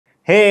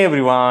Hey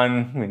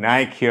everyone,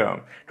 Vinayak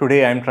here.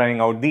 Today I am trying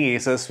out the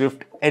Acer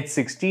Swift Edge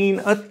 16,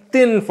 a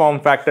thin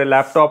form factor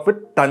laptop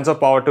with tons of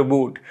power to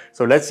boot.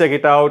 So let's check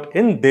it out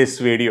in this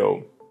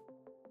video.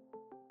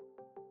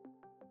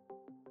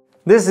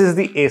 This is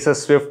the Acer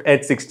Swift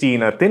Edge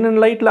 16, a thin and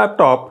light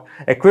laptop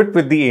equipped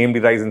with the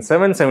AMD Ryzen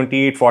 7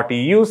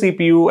 7840U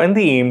CPU and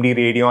the AMD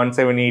Radeon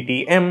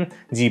 780M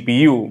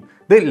GPU.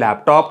 The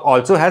laptop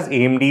also has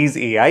AMD's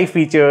AI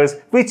features,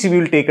 which we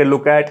will take a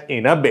look at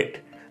in a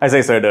bit. As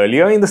I said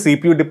earlier, in the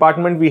CPU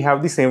department we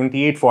have the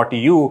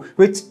 7840U,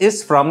 which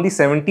is from the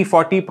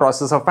 7040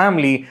 processor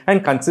family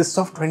and consists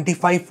of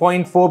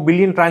 25.4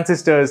 billion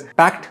transistors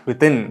packed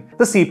within.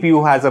 The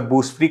CPU has a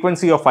boost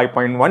frequency of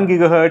 5.1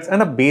 GHz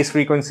and a base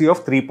frequency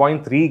of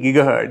 3.3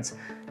 GHz.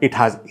 It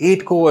has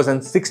 8 cores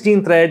and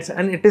 16 threads,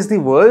 and it is the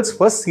world's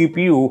first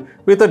CPU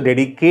with a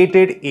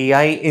dedicated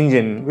AI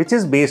engine, which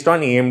is based on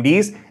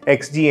AMD's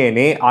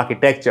XDNA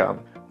architecture.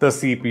 The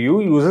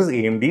CPU uses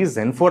AMD's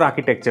Zen 4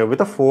 architecture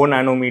with a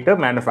 4nm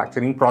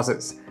manufacturing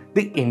process.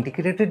 The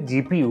integrated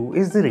GPU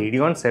is the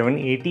Radeon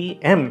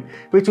 780M,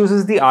 which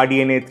uses the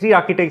RDNA 3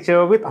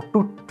 architecture with up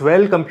to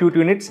 12 compute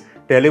units,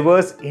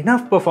 delivers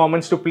enough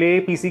performance to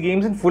play PC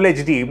games in full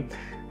HD.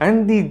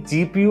 And the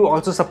GPU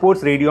also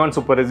supports Radeon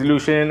Super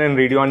Resolution and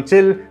Radeon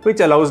Chill,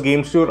 which allows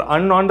games to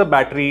run on the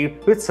battery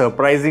with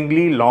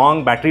surprisingly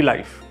long battery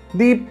life.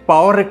 The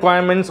power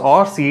requirements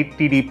or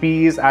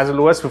TDP is as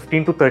low as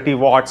 15 to 30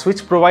 watts,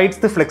 which provides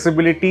the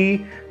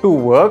flexibility to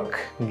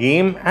work,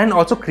 game and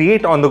also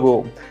create on the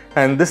go.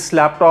 And this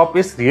laptop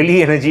is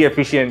really energy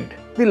efficient.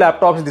 The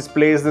laptop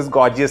displays this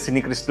gorgeous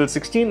Cinecrystal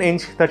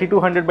 16-inch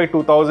 3200 by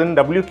 2000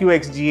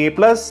 WQXGA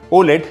Plus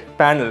OLED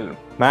panel.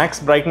 Max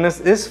brightness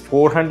is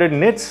 400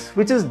 nits,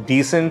 which is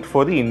decent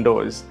for the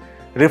indoors.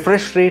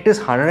 Refresh rate is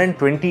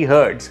 120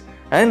 Hz.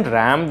 And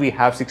RAM we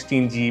have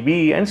 16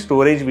 GB and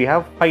storage we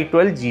have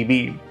 512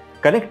 GB.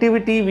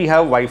 Connectivity we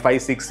have Wi-Fi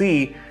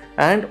 6E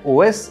and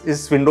OS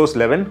is Windows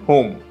 11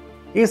 Home.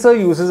 Acer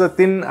uses a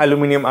thin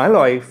aluminum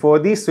alloy for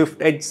the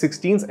Swift Edge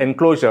 16's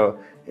enclosure.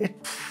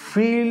 It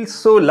feels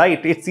so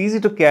light, it's easy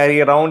to carry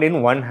around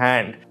in one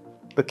hand.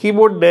 The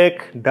keyboard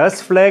deck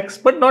does flex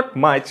but not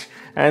much,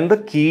 and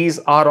the keys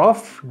are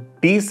of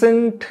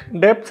decent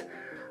depth.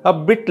 A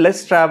bit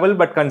less travel,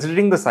 but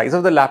considering the size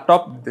of the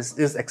laptop, this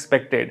is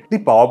expected. The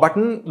power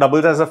button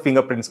doubles as a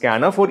fingerprint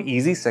scanner for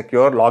easy,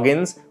 secure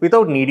logins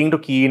without needing to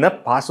key in a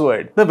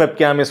password. The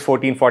webcam is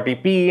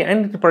 1440p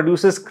and it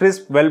produces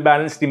crisp,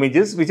 well-balanced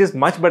images, which is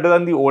much better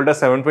than the older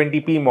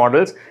 720p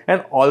models,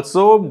 and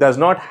also does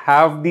not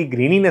have the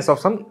graininess of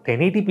some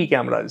 1080p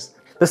cameras.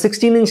 The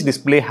 16-inch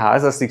display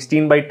has a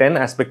 16 by 10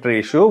 aspect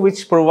ratio,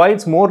 which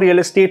provides more real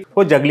estate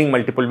for juggling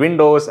multiple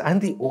windows,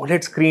 and the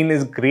OLED screen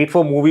is great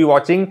for movie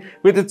watching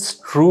with its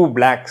true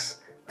blacks.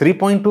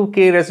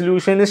 3.2K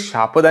resolution is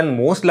sharper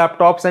than most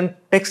laptops and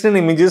text and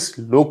images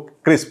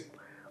look crisp.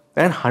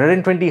 And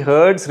 120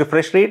 Hz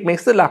refresh rate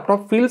makes the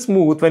laptop feel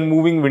smooth when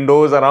moving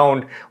windows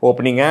around,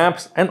 opening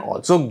apps and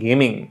also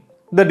gaming.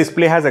 The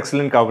display has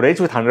excellent coverage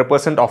with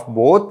 100% of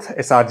both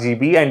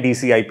sRGB and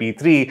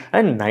DCI-P3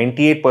 and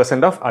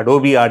 98% of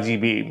Adobe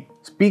RGB.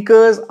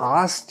 Speakers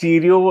are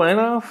stereo and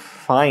are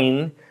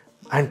fine.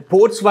 And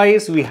ports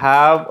wise, we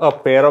have a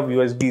pair of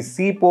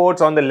USB-C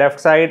ports on the left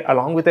side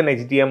along with an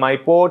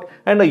HDMI port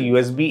and a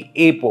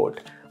USB-A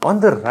port. On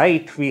the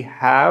right, we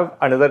have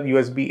another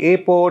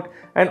USB-A port,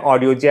 an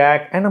audio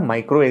jack and a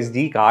micro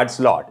SD card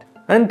slot.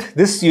 And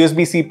this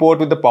USB-C port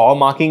with the power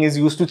marking is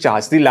used to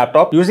charge the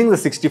laptop using the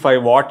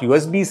 65-watt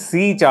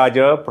USB-C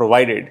charger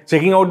provided.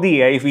 Checking out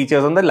the AI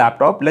features on the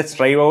laptop, let's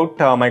try out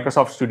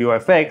Microsoft Studio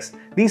FX.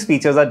 These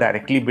features are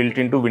directly built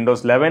into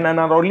Windows 11 and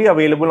are only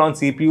available on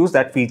CPUs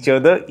that feature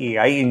the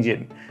AI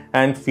engine.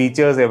 And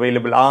features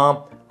available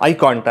are eye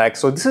contact.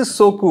 So this is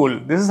so cool.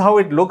 This is how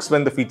it looks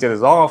when the feature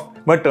is off,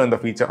 but turn the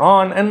feature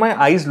on and my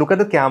eyes look at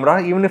the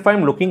camera even if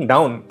I'm looking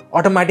down.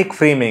 Automatic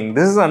framing.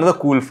 This is another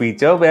cool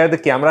feature where the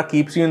camera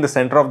keeps you in the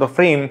center of the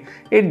frame.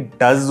 It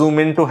does zoom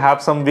in to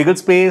have some wiggle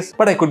space,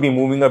 but I could be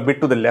moving a bit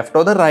to the left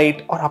or the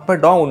right or up or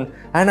down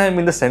and I'm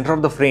in the center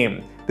of the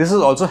frame. This is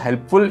also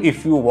helpful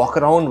if you walk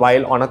around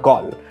while on a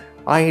call.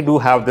 I do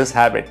have this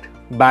habit.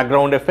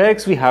 Background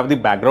effects, we have the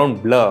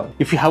background blur.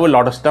 If you have a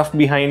lot of stuff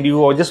behind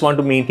you or just want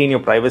to maintain your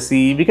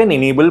privacy, we can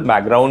enable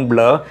background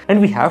blur, and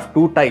we have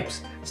two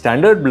types.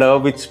 Standard blur,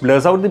 which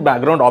blurs out the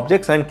background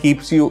objects and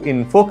keeps you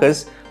in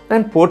focus,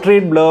 and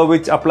portrait blur,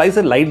 which applies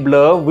a light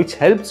blur which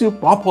helps you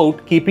pop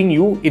out, keeping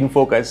you in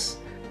focus.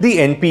 The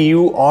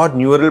NPU or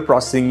Neural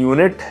Processing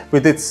Unit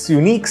with its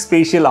unique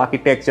spatial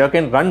architecture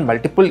can run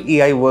multiple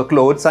AI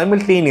workloads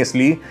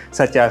simultaneously,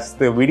 such as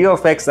the video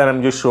effects that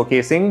I'm just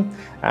showcasing,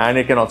 and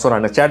it can also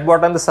run a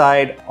chatbot on the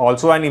side,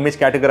 also an image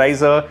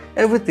categorizer,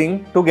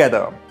 everything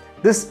together.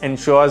 This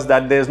ensures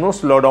that there is no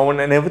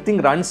slowdown and everything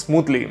runs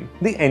smoothly.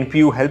 The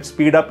NPU helps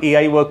speed up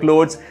AI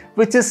workloads,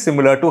 which is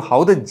similar to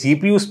how the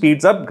GPU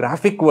speeds up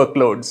graphic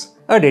workloads.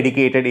 A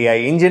dedicated AI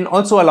engine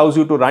also allows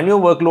you to run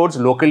your workloads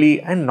locally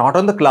and not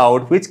on the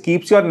cloud, which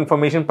keeps your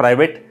information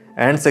private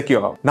and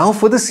secure. Now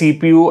for the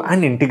CPU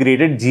and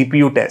integrated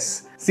GPU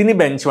tests.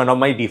 Cinebench, one of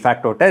my de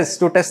facto tests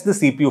to test the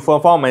CPU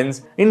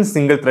performance. In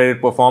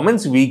single-threaded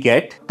performance, we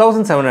get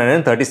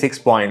 1736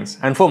 points,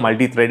 and for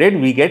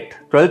multi-threaded, we get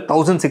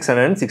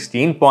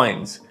 12,616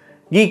 points.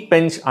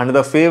 Geekbench,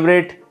 another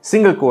favorite,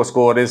 single core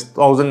score is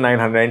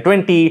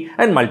 1920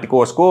 and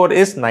multi-core score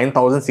is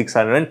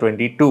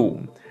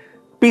 9622.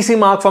 PC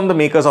Mark from the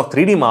makers of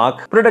 3D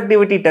Mark,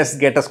 productivity tests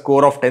get a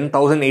score of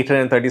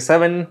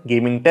 10,837,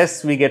 gaming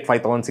tests we get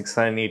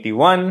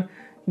 5,681,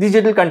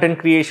 digital content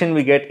creation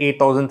we get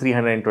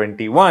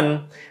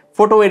 8,321,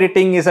 photo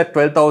editing is at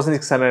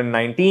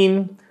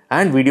 12,619,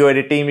 and video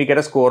editing we get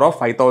a score of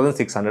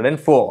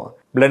 5,604.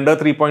 Blender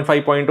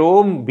 3.5.0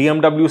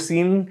 BMW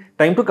scene,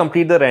 time to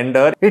complete the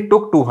render, it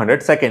took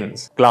 200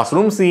 seconds.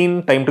 Classroom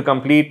scene, time to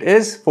complete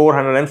is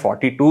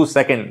 442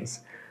 seconds.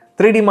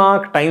 3D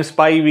Mark times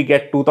pi we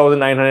get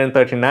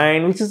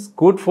 2939, which is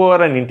good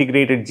for an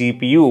integrated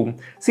GPU.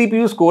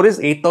 CPU score is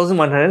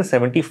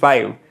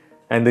 8175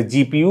 and the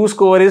GPU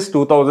score is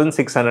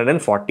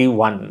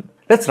 2641.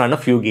 Let's run a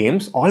few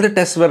games. All the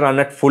tests were run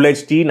at Full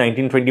HD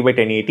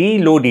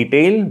 1920x1080, low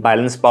detail,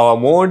 balanced power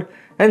mode,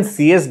 and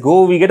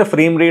CSGO we get a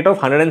frame rate of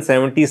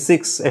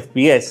 176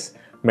 FPS.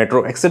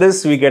 Metro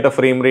Exodus we get a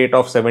frame rate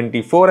of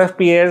 74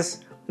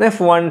 FPS.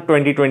 F1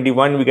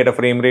 2021 we get a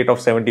frame rate of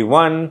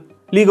 71.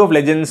 League of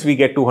Legends we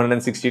get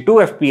 262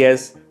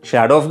 FPS,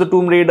 Shadow of the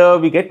Tomb Raider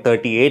we get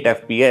 38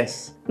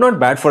 FPS. Not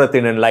bad for a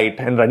thin and light,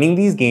 and running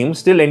these games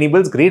still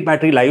enables great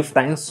battery life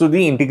thanks to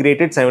the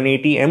integrated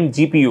 780M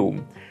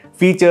GPU.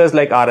 Features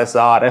like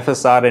RSR,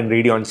 FSR and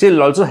Radeon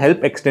Chill also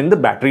help extend the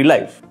battery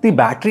life. The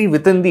battery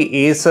within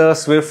the Acer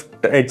Swift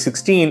Edge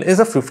 16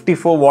 is a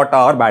 54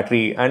 watt-hour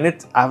battery and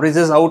it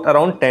averages out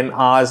around 10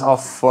 hours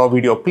of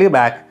video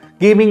playback.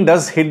 Gaming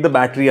does hit the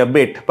battery a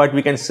bit, but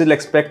we can still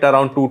expect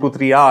around 2 to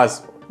 3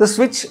 hours. The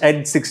Switch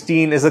Edge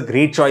 16 is a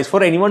great choice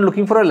for anyone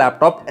looking for a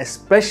laptop,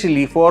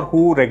 especially for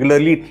who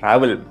regularly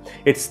travel.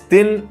 It's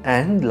thin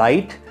and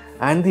light,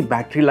 and the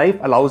battery life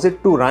allows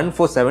it to run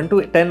for 7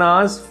 to 10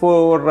 hours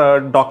for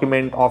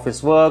document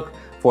office work,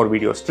 for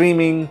video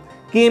streaming.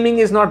 Gaming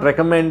is not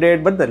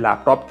recommended, but the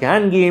laptop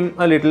can game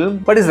a little,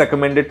 but is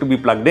recommended to be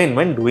plugged in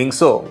when doing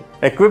so.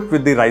 Equipped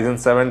with the Ryzen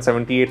 7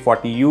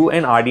 7840U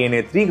and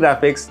RDNA 3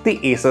 graphics,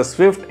 the Acer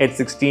Swift Edge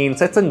 16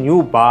 sets a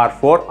new bar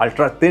for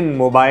ultra-thin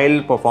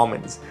mobile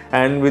performance.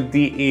 And with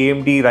the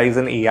AMD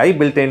Ryzen AI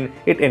built in,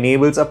 it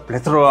enables a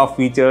plethora of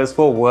features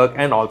for work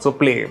and also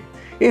play.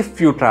 If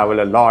you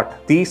travel a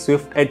lot, the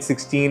Swift Edge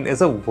 16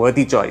 is a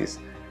worthy choice.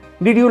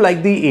 Did you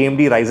like the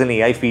AMD Ryzen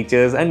AI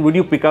features and would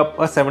you pick up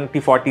a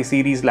 7040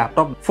 series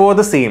laptop for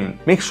the same?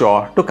 Make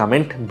sure to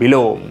comment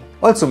below.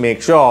 Also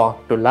make sure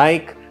to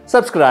like,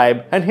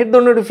 subscribe and hit the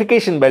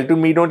notification bell to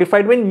be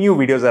notified when new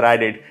videos are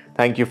added.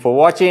 Thank you for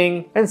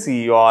watching and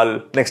see you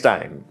all next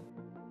time.